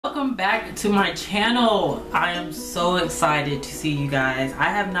welcome back to my channel. I am so excited to see you guys. I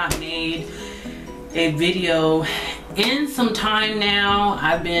have not made a video in some time now.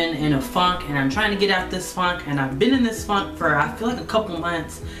 I've been in a funk and I'm trying to get out this funk, and I've been in this funk for I feel like a couple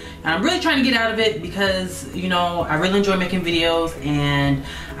months, and I'm really trying to get out of it because, you know, I really enjoy making videos, and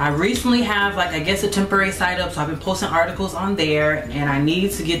I recently have, like, I guess a temporary site up, so I've been posting articles on there, and I need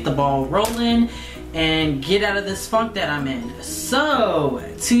to get the ball rolling and get out of this funk that I'm in. So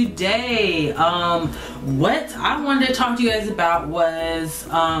today, what I wanted to talk to you guys about was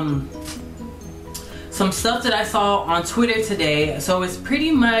some stuff that I saw on Twitter today. So it's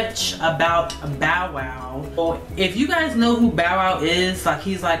pretty much about Bow Wow. So if you guys know who Bow Wow is, like,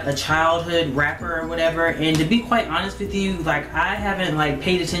 he's like a childhood rapper or whatever, and to be quite honest with you, like, I haven't like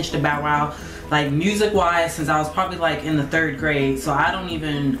paid attention to Bow Wow like music wise since I was probably like in the 3rd grade, so I don't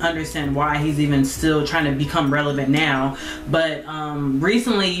even understand why he's even still trying to become relevant now. But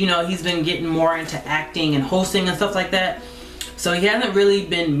recently, you know, he's been getting more into acting and hosting and stuff like that, so he hasn't really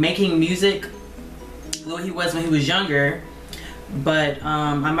been making music the way he was when he was younger. But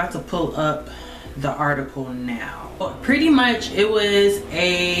I'm about to pull up the article now. Pretty much it was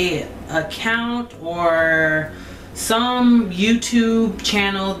a account or some YouTube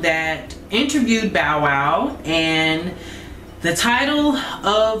channel that interviewed Bow Wow, and the title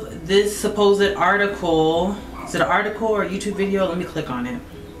of this supposed article, is it an article or a YouTube video? Let me click on it.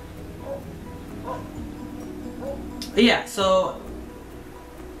 Yeah, so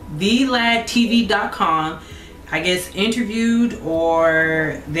theladtv.com, I guess, interviewed,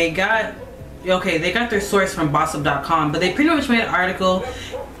 or they got their source from bossup.com, but they pretty much made an article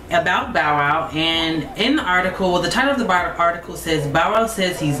about Bow Wow. And in the article, well, the title of the article says, Bow Wow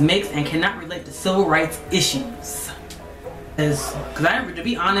says he's mixed and cannot relate to civil rights issues. Because to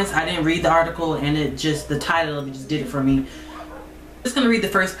be honest, I didn't read the article, and the title of it just did it for me. I'm just gonna read the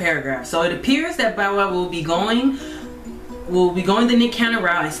first paragraph. So it appears that Bow Wow will be going the Nick Cannon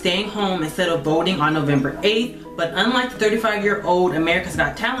route and staying home instead of voting on November 8th. But unlike the 35-year-old America's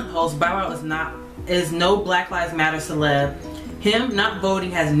Got Talent host, Bow Wow is no Black Lives Matter celeb. Him not voting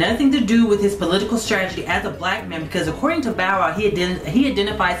has nothing to do with his political strategy as a black man, because according to Bow Wow, he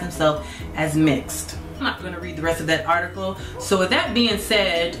identifies himself as mixed. I'm not going to read the rest of that article. So with that being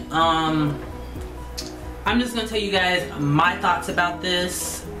said, I'm just going to tell you guys my thoughts about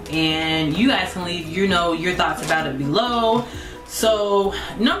this, and you guys can leave, you know, your thoughts about it below. So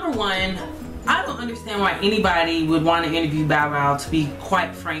number one, I don't understand why anybody would want to interview Bow Wow, to be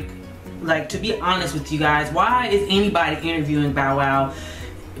quite frank. Like, to be honest with you guys, why is anybody interviewing Bow Wow?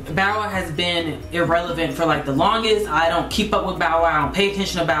 Bow Wow has been irrelevant for like the longest. I don't keep up with Bow Wow, I don't pay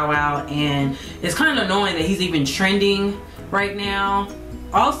attention to Bow Wow, and it's kind of annoying that he's even trending right now.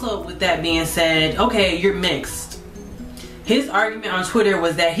 Also, with that being said, okay, you're mixed. His argument on Twitter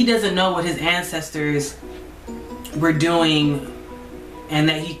was that he doesn't know what his ancestors were doing, and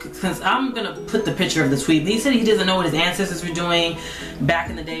that since I'm gonna put the picture of the tweet, he said he doesn't know what his ancestors were doing back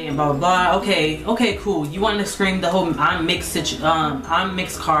in the day and blah blah blah. Okay, cool. You want to scream the whole I'm mixed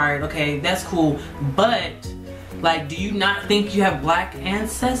card. Okay, that's cool. But like, do you not think you have black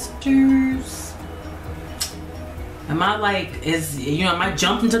ancestors? Am I am I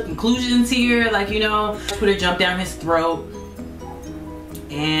jumping to conclusions here? Like, you know, Twitter jumped down his throat,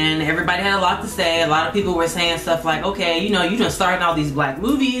 and everybody had a lot to say. A lot of people were saying stuff like, okay, you know, you done starting all these black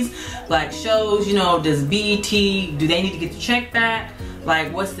movies, black shows, you know, does BET, do they need to get the check back?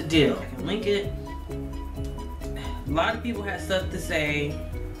 Like, what's the deal? I can link it. A lot of people had stuff to say,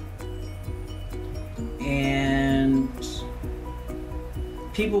 and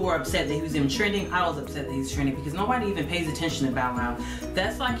people were upset that he was even trending. I was upset that he's trending because nobody even pays attention to Bow Wow.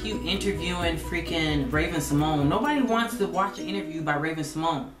 That's like you interviewing freaking Raven-Symoné. Nobody wants to watch an interview by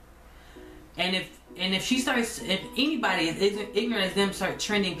Raven-Symoné. And if anybody is ignorant as them start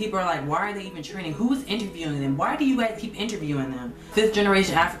trending, people are like, why are they even trending? Who is interviewing them? Why do you guys keep interviewing them? 5th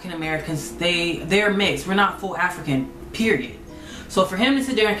generation African Americans, they're mixed. We're not full African, period. So for him to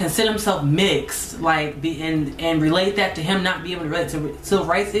sit there and consider himself mixed, like, and relate that to him not being able to relate to civil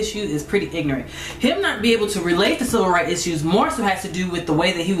rights issues is pretty ignorant. Him not be able to relate to civil rights issues more so has to do with the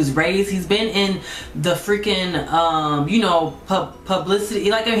way that he was raised. He's been in the freaking, you know,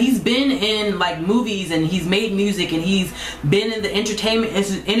 publicity. Like, he's been in like movies, and he's made music, and he's been in the entertainment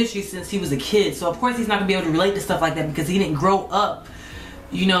industry since he was a kid. So of course he's not gonna be able to relate to stuff like that because he didn't grow up,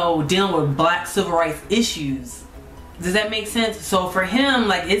 you know, dealing with black civil rights issues. Does that make sense? So for him,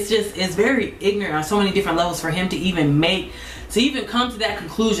 like, it's very ignorant on so many different levels for him to even come to that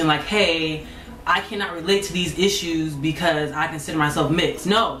conclusion, like, hey, I cannot relate to these issues because I consider myself mixed.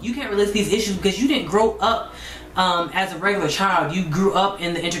 No, you can't relate to these issues because you didn't grow up as a regular child. You grew up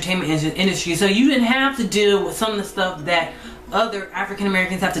in the entertainment industry, so you didn't have to deal with some of the stuff that other African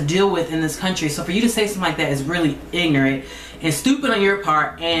Americans have to deal with in this country. So for you to say something like that is really ignorant and stupid on your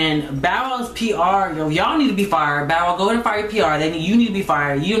part. And Bow Wow's PR, y'all need to be fired. Bow Wow, go ahead and fire your PR. You need to be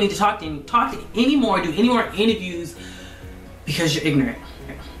fired. You don't need to talk to anymore, do any more interviews, because you're ignorant.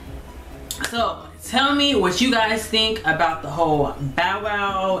 So tell me what you guys think about the whole Bow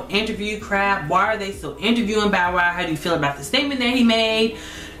Wow interview crap. Why are they still interviewing Bow Wow? How do you feel about the statement that he made?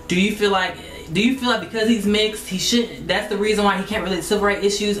 Do you feel like because he's mixed, he shouldn't, that's the reason why he can't relate to civil rights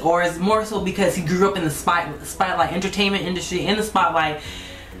issues? Or is it more so because he grew up in the spotlight entertainment industry, in the spotlight,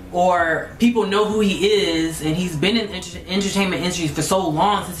 or people know who he is and he's been in the entertainment industry for so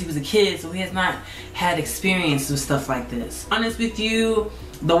long, since he was a kid, so he has not had experience with stuff like this? Honest with you,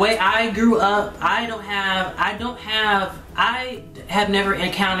 the way I grew up, I have never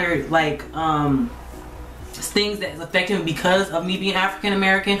encountered like things that affected me because of me being African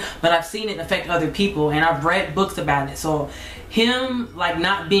American, but I've seen it affect other people and I've read books about it. So him like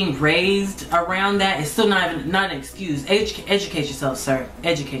not being raised around that is still not an excuse. Educate yourself, sir.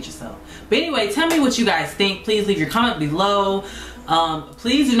 Educate yourself. But anyway, tell me what you guys think. Please leave your comment below.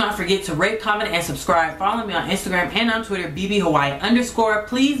 Please do not forget to rate, comment, and subscribe. Follow me on Instagram and on Twitter, bbhawaii_.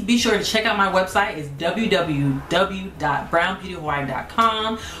 Please be sure to check out my website. It's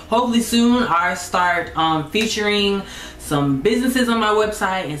www.brownbeautyhawaii.com. Hopefully soon I'll start featuring some businesses on my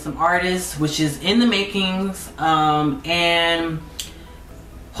website and some artists, which is in the makings. And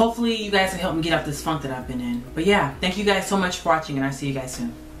hopefully you guys can help me get out this funk that I've been in. But yeah, thank you guys so much for watching, and I'll see you guys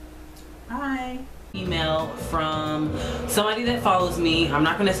soon. Bye. Email from somebody that follows me. I'm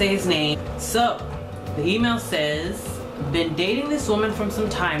not gonna say his name. So the email says, been dating this woman from some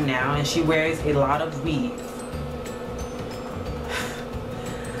time now and she wears a lot of weave.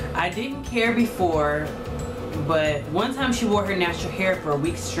 I didn't care before, but one time she wore her natural hair for a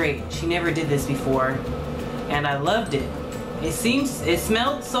week straight. She never did this before and I loved it. It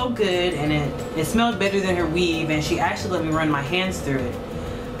smelled so good, and it smelled better than her weave, and she actually let me run my hands through it.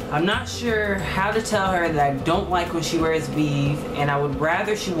 I'm not sure how to tell her that I don't like when she wears weave and I would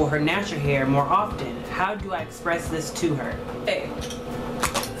rather she wore her natural hair more often. How do I express this to her? Okay.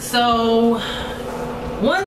 So